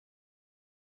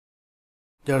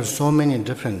There are so many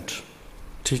different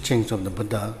teachings of the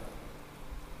Buddha,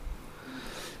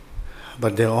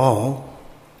 but they're all,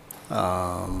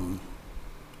 at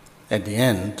the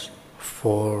end,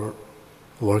 for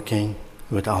working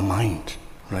with our mind,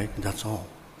 right? That's all.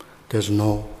 There's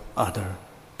no other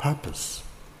purpose.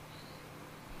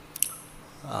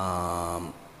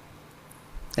 And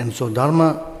so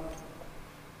Dharma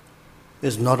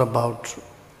is not about,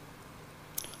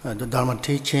 the Dharma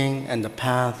teaching and the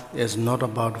path is not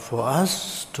about for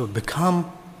us to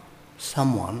become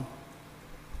someone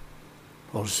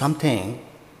or something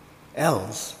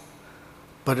else,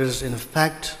 but it is in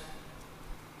fact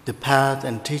the path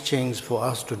and teachings for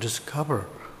us to discover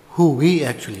who we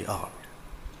actually are.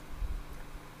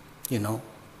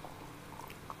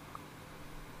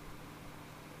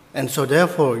 And so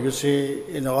therefore, you see,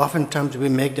 oftentimes we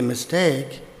make the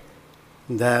mistake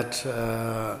that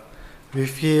we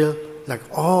feel like,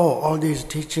 all these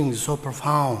teachings are so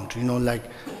profound, like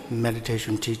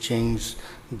meditation teachings,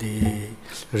 the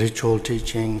ritual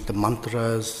teachings, the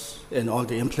mantras, and all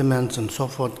the implements and so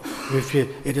forth. We feel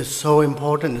it is so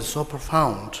important, it's so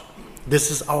profound.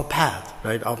 This is our path,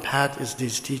 right? Our path is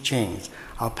these teachings.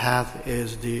 Our path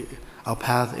is the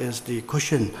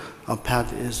cushion. Our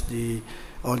path is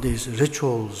all these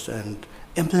rituals and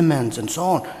implements and so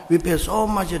on. We pay so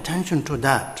much attention to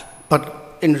that.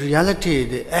 But in reality,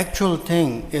 the actual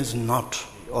thing is not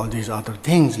all these other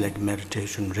things like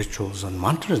meditation, rituals, and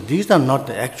mantras. These are not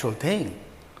the actual thing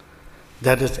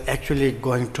that is actually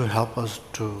going to help us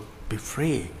to be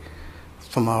free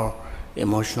from our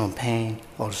emotional pain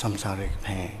or samsaric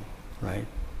pain, right?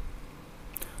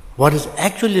 What is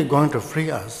actually going to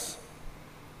free us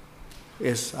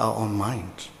is our own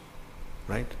mind,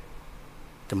 right?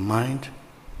 The mind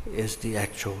is the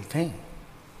actual thing.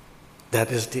 That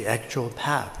is the actual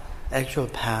path. Actual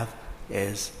path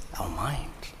is our mind,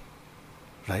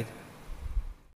 right?